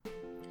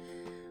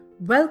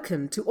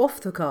Welcome to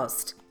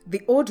Ophthalcast,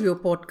 the audio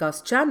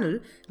podcast channel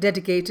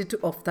dedicated to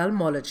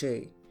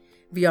ophthalmology.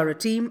 We are a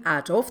team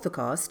at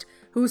Ophthalcast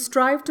who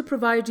strive to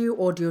provide you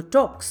audio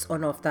talks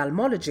on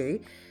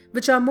ophthalmology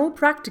which are more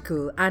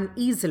practical and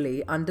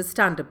easily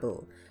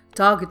understandable,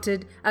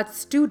 targeted at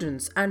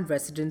students and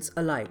residents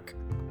alike.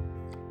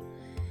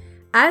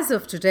 As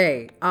of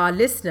today, our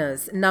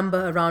listeners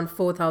number around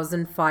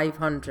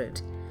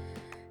 4,500.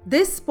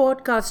 This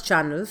podcast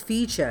channel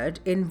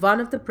featured in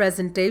one of the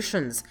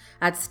presentations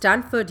at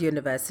Stanford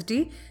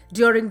University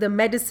during the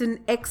Medicine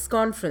X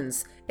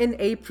conference in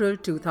April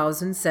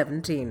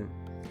 2017.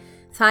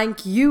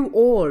 Thank you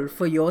all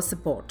for your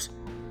support.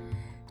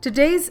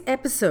 Today's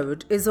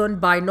episode is on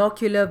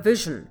binocular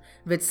vision,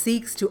 which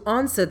seeks to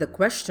answer the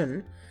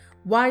question,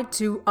 why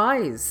two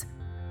eyes?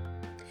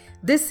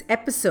 This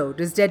episode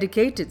is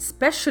dedicated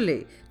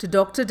specially to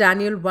Dr.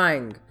 Daniel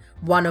Wang,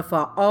 one of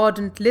our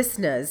ardent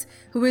listeners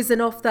who is an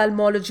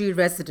ophthalmology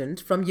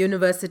resident from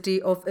University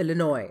of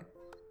Illinois.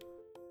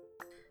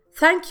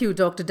 Thank you,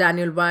 Dr.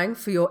 Daniel Wang,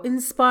 for your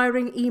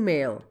inspiring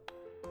email.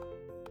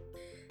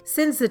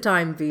 Since the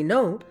time we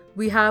know,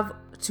 we have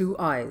two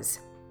eyes.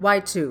 Why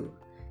two?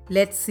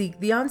 Let's seek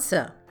the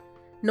answer.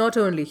 Not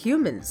only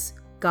humans,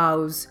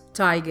 cows,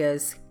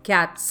 tigers,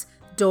 cats,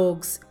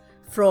 dogs,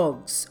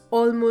 frogs,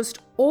 almost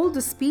all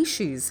the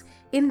species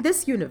in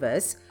this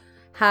universe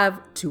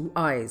have two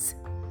eyes.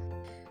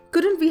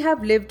 Couldn't we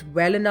have lived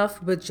well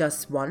enough with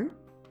just one?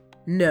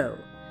 No.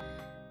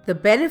 The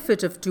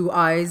benefit of two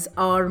eyes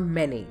are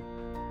many.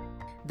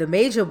 The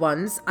major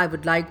ones I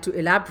would like to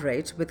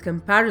elaborate with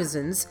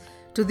comparisons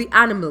to the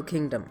animal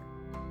kingdom.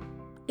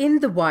 In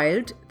the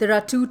wild, there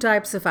are two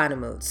types of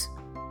animals: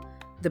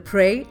 the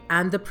prey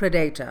and the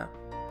predator.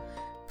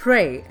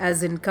 Prey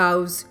as in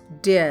cows,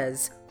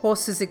 deers,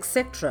 horses,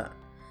 etc.,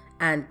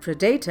 and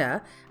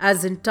predator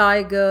as in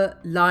tiger,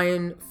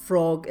 lion,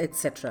 frog,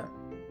 etc.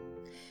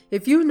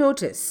 If you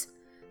notice,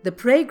 the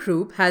prey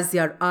group has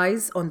their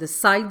eyes on the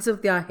sides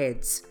of their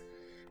heads,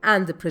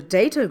 and the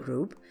predator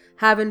group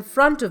have in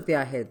front of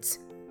their heads.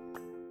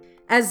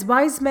 As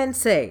wise men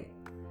say,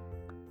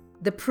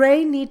 the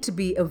prey need to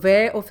be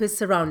aware of his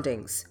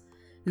surroundings,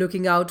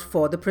 looking out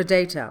for the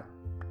predator.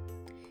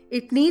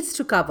 It needs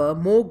to cover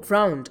more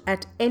ground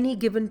at any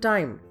given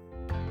time.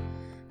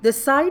 The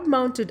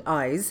side-mounted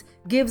eyes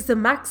gives the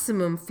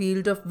maximum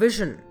field of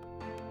vision.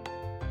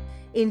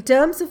 In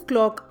terms of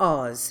clock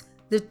hours,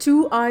 the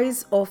two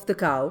eyes of the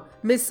cow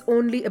miss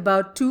only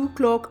about 2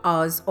 clock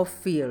hours of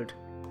field.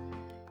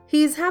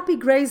 He is happy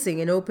grazing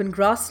in open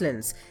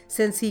grasslands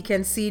since he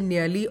can see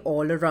nearly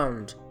all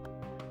around.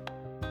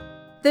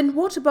 Then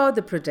what about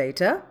the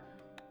predator?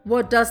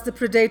 What does the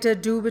predator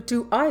do with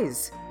two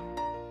eyes?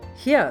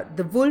 Here,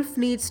 the wolf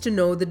needs to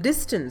know the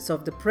distance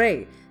of the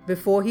prey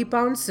before he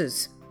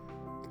pounces.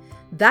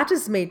 That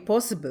is made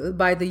possible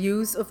by the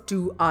use of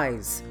two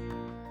eyes.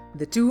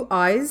 The two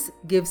eyes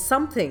give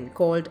something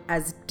called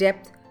as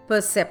depth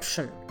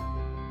perception.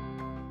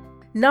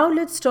 Now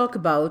let's talk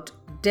about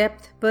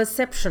depth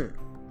perception.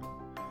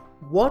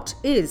 What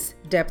is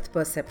depth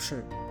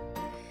perception?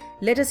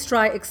 Let us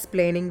try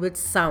explaining with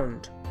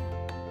sound.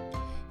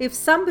 If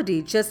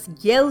somebody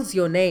just yells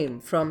your name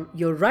from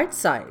your right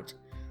side,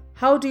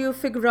 how do you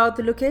figure out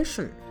the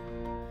location?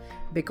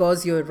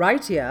 Because your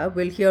right ear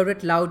will hear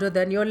it louder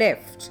than your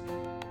left.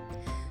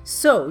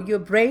 So, your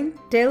brain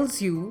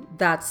tells you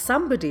that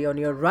somebody on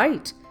your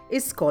right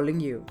is calling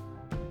you.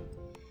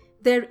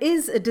 There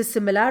is a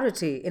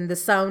dissimilarity in the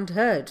sound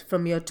heard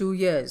from your two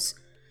ears.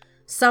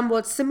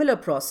 Somewhat similar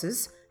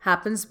process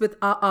happens with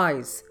our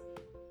eyes.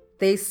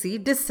 They see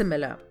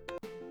dissimilar.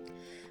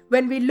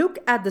 When we look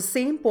at the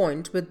same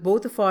point with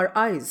both of our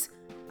eyes,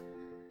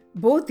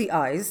 both the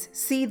eyes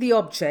see the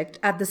object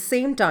at the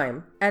same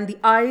time, and the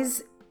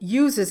eyes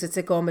uses its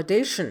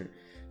accommodation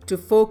to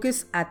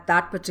focus at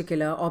that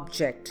particular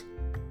object.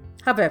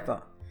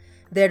 However,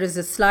 there is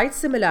a slight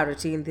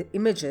similarity in the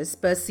images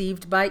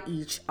perceived by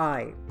each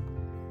eye.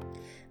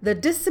 The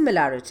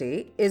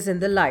dissimilarity is in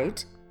the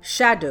light,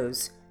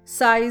 shadows,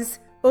 size,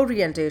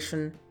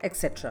 orientation,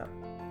 etc.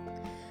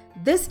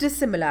 This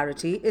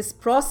dissimilarity is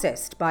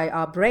processed by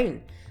our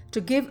brain to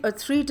give a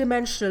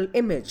three-dimensional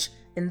image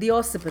in the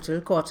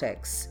occipital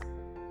cortex.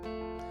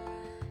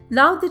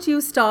 Now that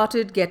you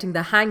started getting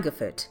the hang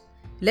of it,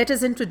 let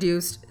us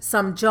introduce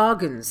some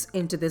jargons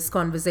into this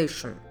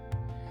conversation.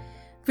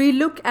 We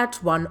look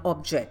at one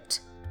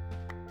object.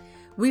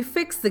 We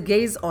fix the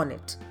gaze on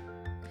it.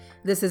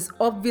 This is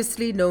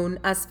obviously known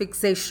as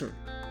fixation.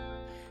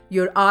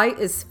 Your eye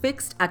is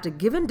fixed at a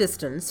given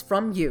distance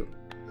from you.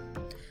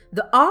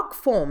 The arc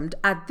formed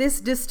at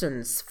this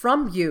distance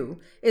from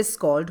you is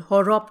called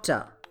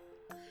horopter.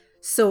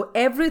 So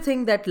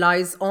everything that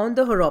lies on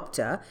the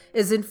horopter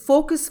is in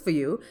focus for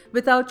you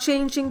without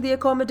changing the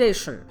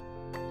accommodation.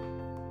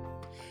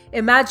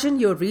 Imagine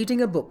you're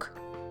reading a book.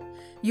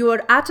 You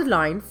are at a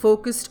line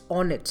focused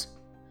on it.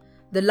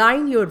 The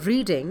line you're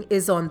reading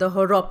is on the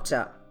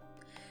horopter.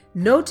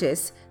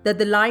 Notice that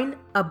the line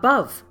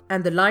above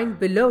and the line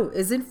below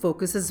is in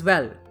focus as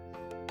well.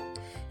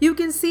 You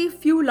can see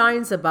few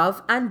lines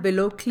above and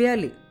below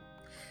clearly.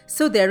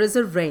 so there is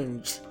a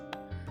range.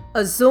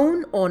 A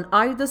zone on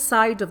either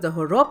side of the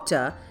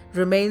horopter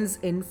remains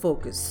in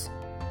focus.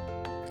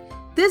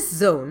 This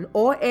zone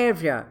or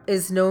area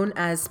is known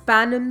as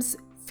Panem's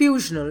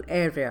fusional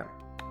area.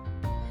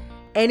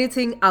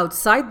 Anything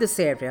outside this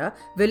area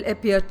will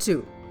appear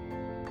too.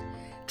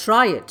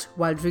 Try it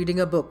while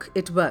reading a book,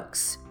 it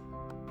works.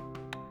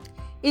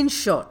 In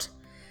short,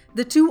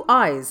 the two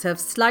eyes have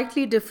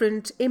slightly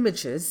different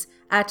images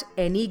at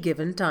any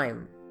given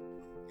time.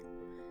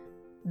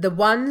 The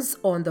ones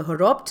on the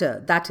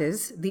horopter, that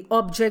is, the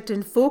object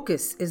in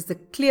focus, is the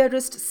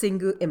clearest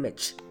single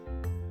image.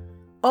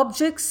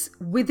 Objects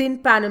within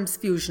Panem's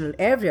fusional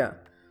area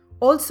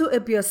also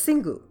appear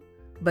single,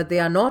 but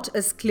they are not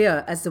as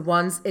clear as the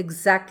ones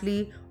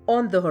exactly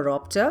on the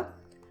horopter.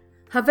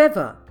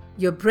 However,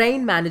 your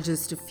brain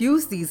manages to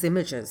fuse these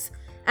images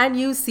and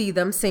you see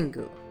them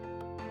single.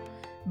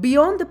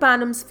 Beyond the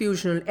Panem's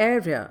fusional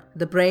area,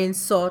 the brain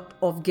sort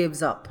of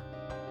gives up.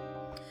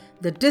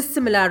 The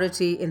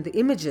dissimilarity in the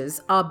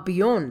images are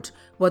beyond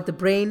what the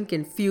brain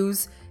can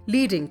fuse,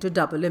 leading to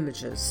double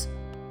images.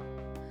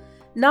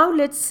 Now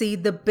let's see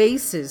the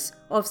basis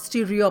of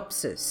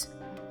stereopsis.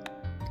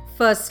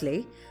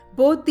 Firstly,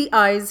 both the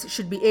eyes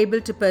should be able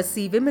to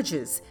perceive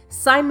images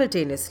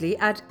simultaneously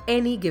at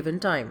any given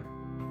time.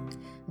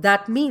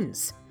 That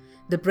means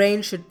the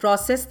brain should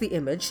process the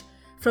image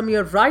from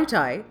your right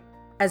eye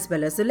as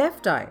well as the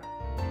left eye.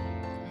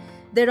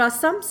 There are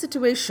some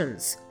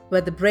situations where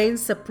the brain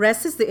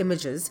suppresses the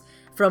images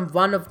from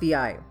one of the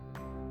eye.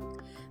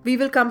 We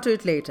will come to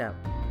it later.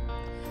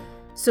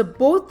 So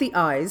both the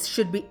eyes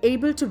should be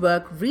able to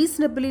work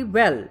reasonably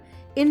well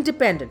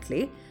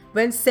independently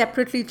when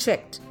separately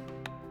checked.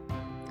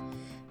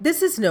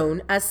 This is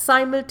known as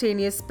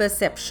simultaneous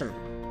perception.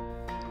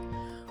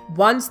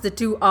 Once the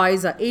two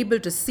eyes are able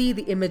to see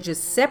the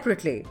images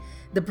separately,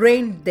 the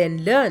brain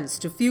then learns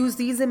to fuse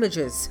these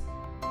images.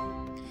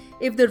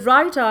 If the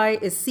right eye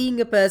is seeing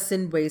a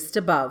person waist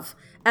above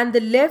and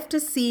the left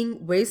is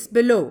seeing waist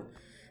below,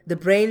 the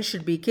brain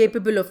should be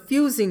capable of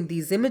fusing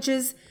these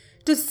images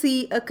to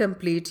see a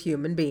complete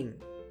human being.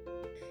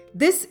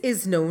 This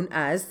is known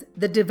as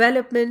the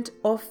development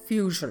of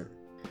fusion.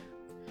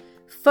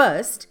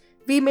 First,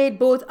 we made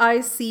both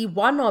eyes see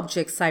one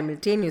object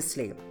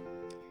simultaneously.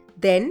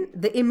 Then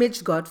the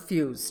image got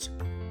fused.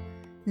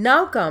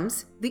 Now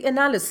comes the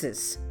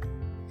analysis.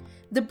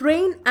 The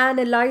brain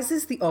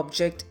analyzes the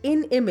object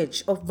in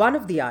image of one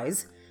of the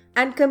eyes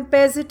and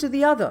compares it to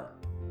the other.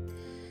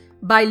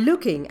 By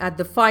looking at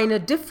the finer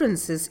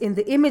differences in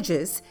the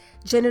images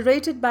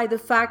generated by the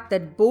fact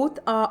that both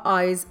our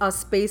eyes are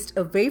spaced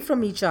away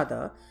from each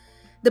other,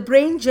 the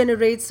brain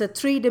generates a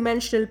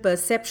three-dimensional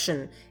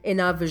perception in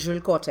our visual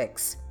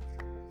cortex.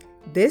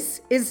 This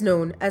is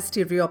known as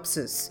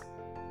stereopsis.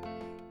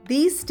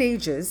 These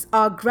stages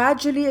are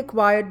gradually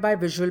acquired by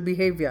visual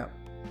behavior.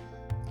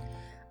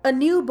 A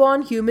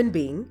newborn human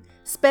being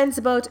spends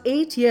about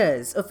 8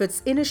 years of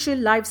its initial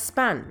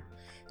lifespan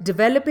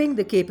developing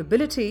the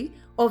capability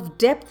of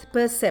depth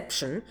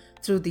perception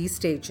through these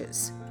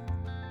stages.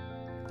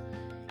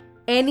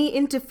 Any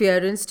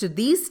interference to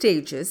these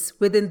stages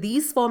within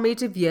these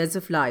formative years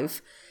of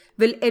life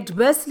will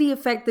adversely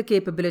affect the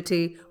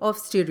capability of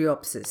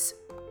stereopsis.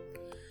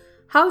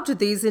 How do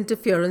these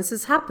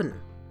interferences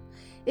happen?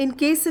 In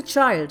case a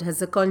child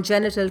has a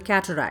congenital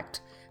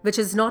cataract which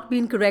has not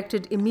been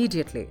corrected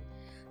immediately,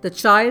 the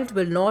child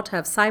will not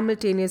have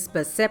simultaneous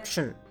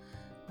perception,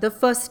 the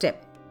first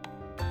step.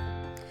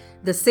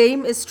 The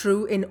same is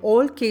true in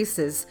all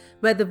cases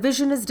where the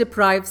vision is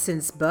deprived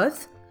since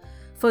birth.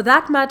 For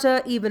that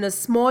matter, even a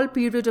small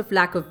period of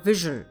lack of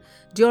vision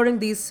during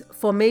these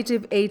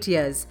formative 8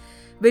 years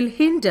will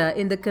hinder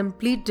in the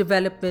complete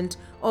development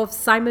of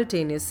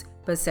simultaneous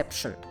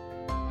perception.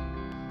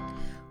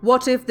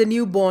 What if the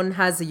newborn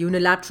has a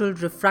unilateral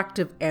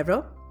refractive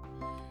error?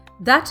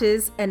 That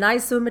is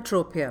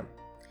anisometropia.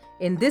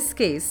 In this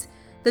case,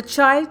 the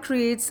child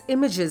creates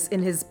images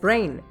in his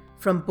brain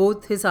from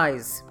both his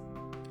eyes.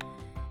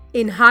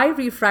 In high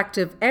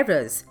refractive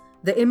errors,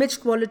 the image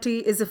quality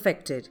is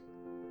affected.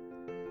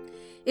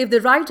 If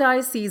the right eye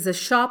sees a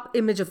sharp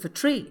image of a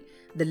tree,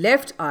 the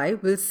left eye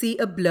will see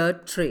a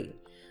blurred tree.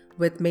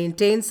 With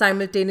maintained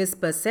simultaneous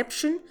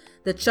perception,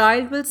 the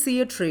child will see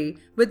a tree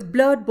with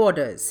blurred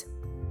borders.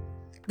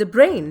 The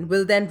brain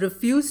will then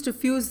refuse to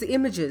fuse the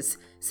images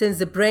since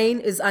the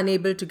brain is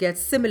unable to get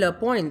similar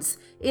points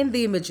in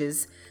the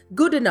images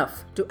good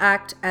enough to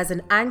act as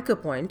an anchor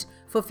point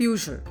for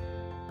fusion.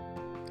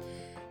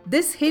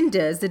 This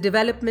hinders the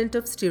development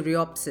of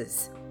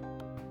stereopsis.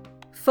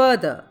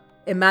 Further,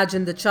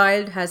 imagine the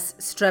child has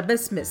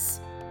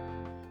strabismus.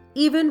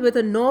 Even with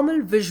a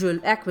normal visual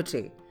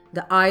acuity,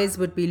 the eyes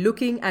would be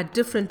looking at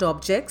different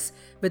objects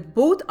with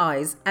both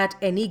eyes at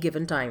any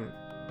given time.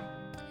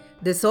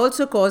 This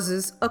also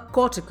causes a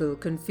cortical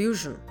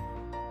confusion.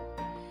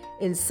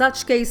 In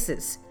such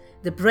cases,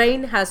 the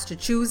brain has to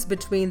choose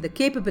between the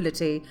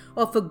capability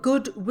of a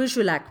good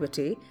visual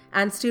acuity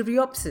and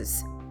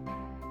stereopsis.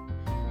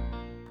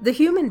 The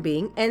human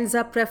being ends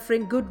up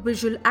preferring good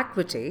visual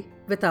acuity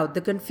without the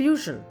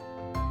confusion.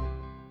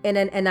 In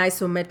an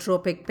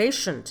anisometropic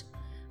patient,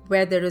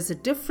 where there is a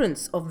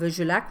difference of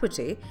visual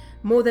acuity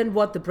more than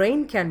what the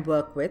brain can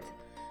work with,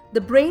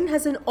 the brain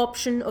has an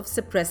option of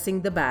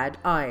suppressing the bad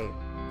eye.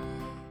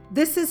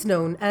 This is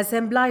known as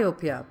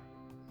amblyopia.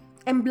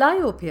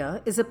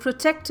 Amblyopia is a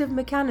protective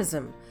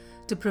mechanism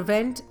to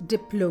prevent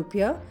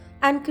diplopia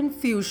and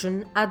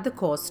confusion at the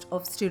cost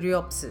of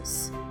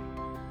stereopsis.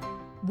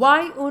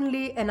 Why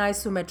only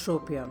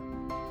anisometropia?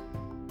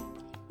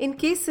 In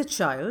case a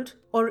child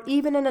or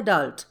even an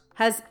adult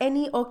has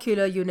any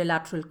ocular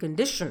unilateral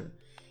condition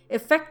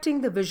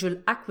affecting the visual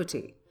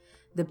acuity,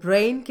 the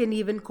brain can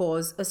even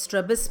cause a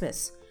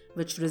strabismus,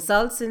 which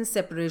results in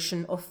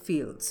separation of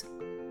fields.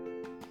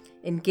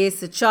 In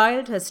case a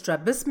child has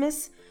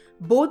strabismus,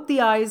 both the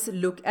eyes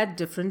look at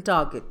different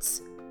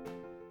targets.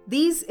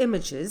 These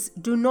images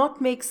do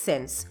not make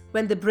sense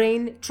when the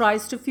brain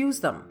tries to fuse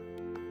them.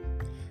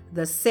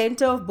 The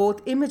center of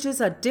both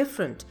images are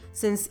different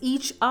since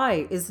each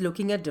eye is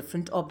looking at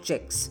different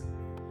objects.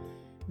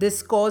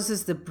 This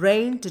causes the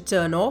brain to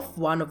turn off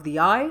one of the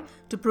eye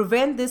to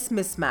prevent this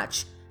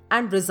mismatch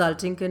and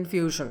resulting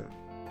confusion.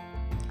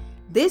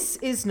 This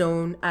is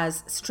known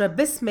as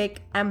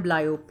strabismic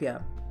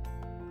amblyopia.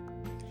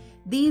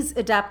 These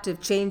adaptive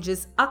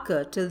changes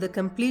occur till the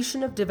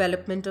completion of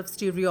development of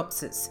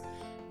stereopsis,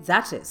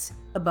 that is,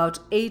 about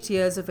 8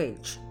 years of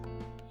age.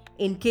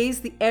 In case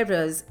the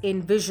errors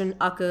in vision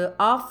occur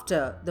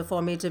after the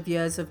formative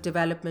years of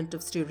development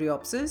of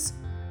stereopsis,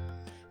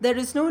 there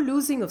is no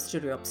losing of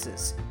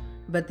stereopsis,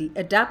 but the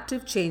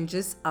adaptive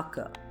changes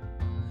occur.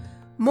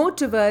 More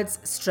towards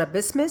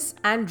strabismus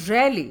and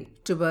rarely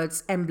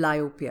towards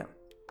amblyopia.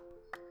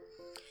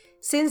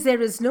 Since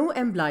there is no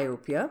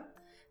amblyopia,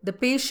 the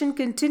patient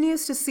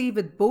continues to see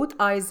with both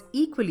eyes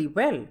equally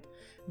well,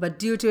 but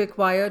due to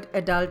acquired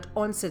adult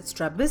onset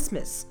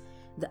strabismus,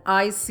 the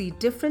eyes see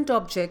different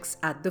objects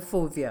at the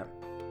fovea.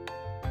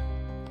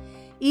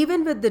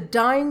 Even with the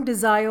dying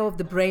desire of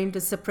the brain to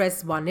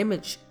suppress one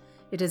image,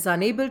 it is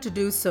unable to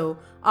do so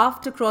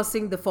after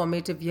crossing the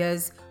formative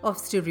years of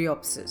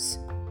stereopsis.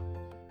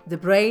 The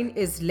brain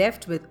is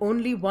left with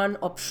only one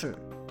option: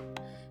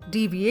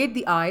 deviate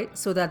the eye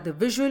so that the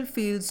visual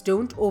fields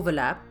don't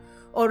overlap,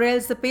 or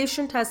else the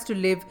patient has to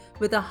live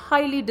with a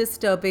highly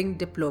disturbing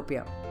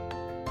diplopia.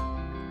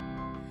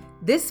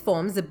 This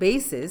forms the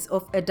basis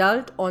of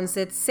adult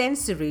onset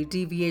sensory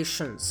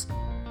deviations.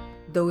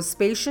 Those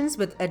patients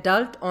with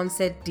adult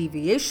onset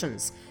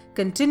deviations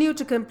continue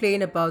to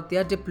complain about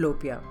their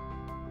diplopia.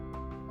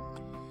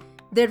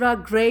 There are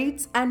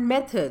grades and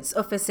methods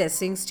of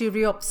assessing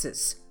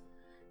stereopsis.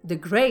 The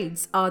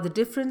grades are the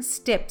different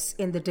steps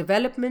in the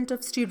development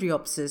of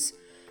stereopsis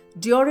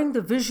during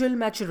the visual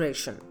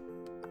maturation.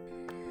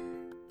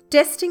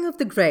 Testing of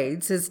the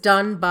grades is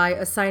done by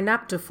a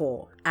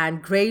synaptophore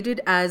and graded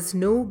as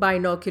no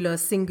binocular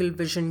single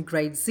vision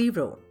grade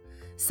 0,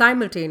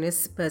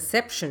 simultaneous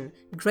perception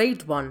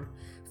grade 1,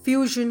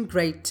 fusion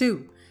grade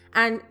 2,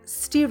 and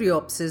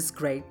stereopsis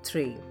grade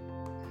 3.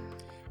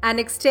 An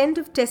extent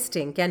of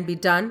testing can be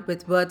done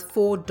with Worth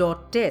 4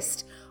 dot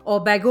test or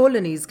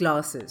Bagolini's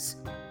glasses.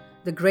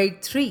 The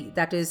grade 3,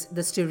 that is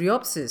the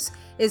stereopsis,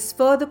 is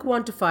further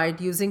quantified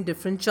using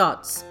different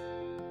charts.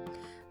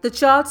 The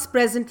charts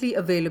presently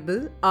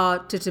available are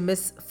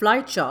Titimus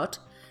fly chart,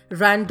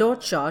 Randor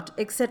chart,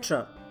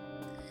 etc.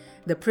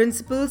 The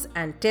principles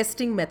and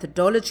testing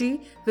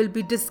methodology will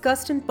be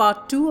discussed in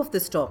part 2 of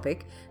this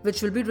topic,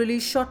 which will be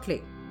released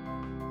shortly.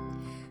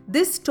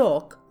 This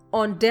talk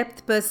on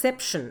depth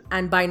perception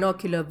and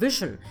binocular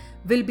vision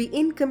will be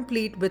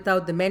incomplete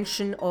without the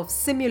mention of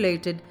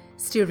simulated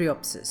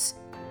stereopsis.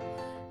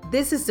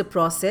 This is the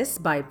process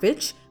by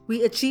which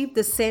we achieve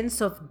the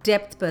sense of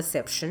depth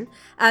perception,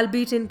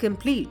 albeit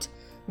incomplete,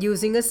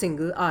 using a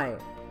single eye.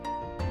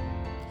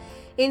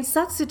 In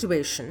such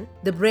situation,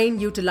 the brain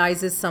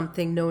utilizes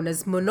something known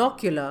as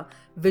monocular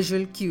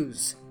visual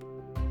cues.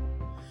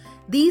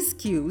 These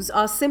cues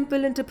are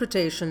simple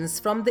interpretations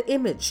from the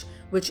image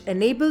which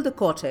enable the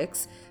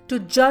cortex to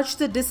judge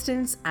the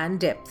distance and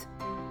depth.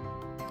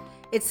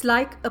 It's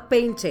like a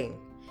painting.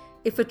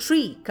 If a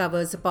tree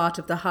covers a part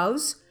of the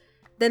house,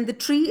 then the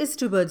tree is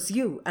towards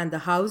you and the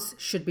house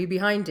should be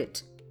behind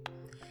it.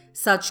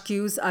 Such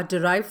cues are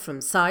derived from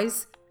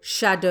size,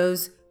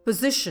 shadows,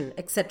 position,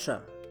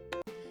 etc.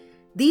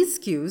 These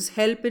cues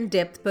help in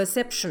depth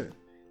perception,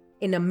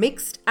 in a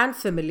mixed and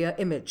familiar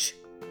image,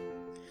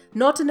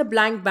 not in a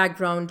blank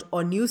background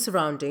or new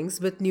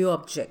surroundings with new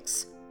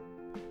objects.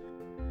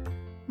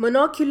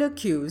 Monocular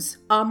cues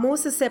are more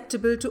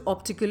susceptible to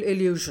optical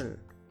illusion.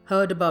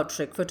 Heard about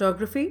trick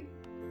photography?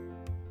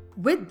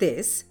 With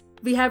this,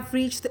 we have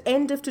reached the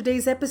end of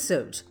today's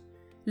episode.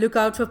 Look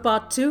out for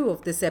part 2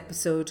 of this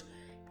episode,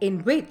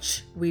 in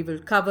which we will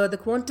cover the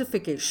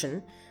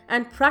quantification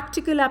and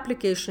practical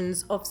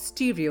applications of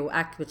stereo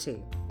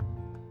acuity.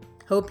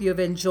 Hope you have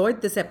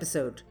enjoyed this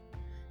episode.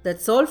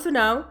 That's all for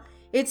now.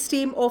 It's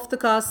Team Off the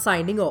Cast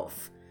signing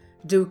off.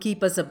 Do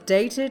keep us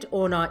updated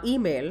on our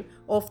email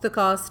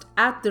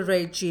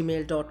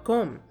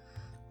offthecast@gmail.com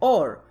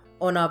or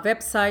on our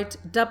website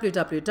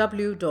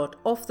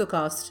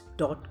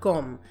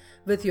www.offthecast.com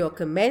with your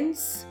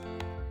comments,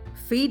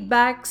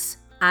 feedbacks,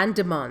 and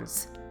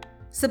demands.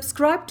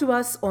 Subscribe to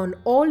us on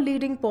all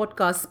leading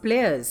podcast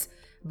players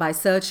by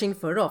searching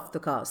for Off the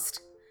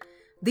Cast.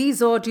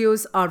 These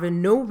audios are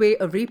in no way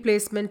a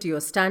replacement to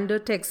your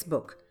standard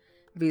textbook.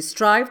 We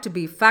strive to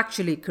be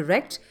factually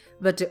correct,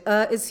 but to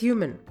err is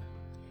human.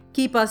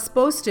 Keep us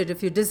posted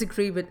if you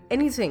disagree with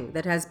anything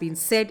that has been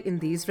said in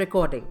these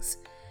recordings.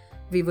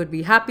 We would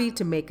be happy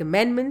to make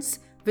amendments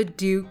with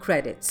due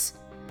credits.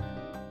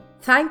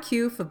 Thank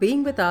you for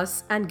being with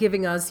us and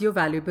giving us your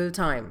valuable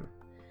time.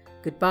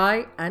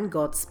 Goodbye and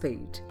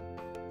Godspeed.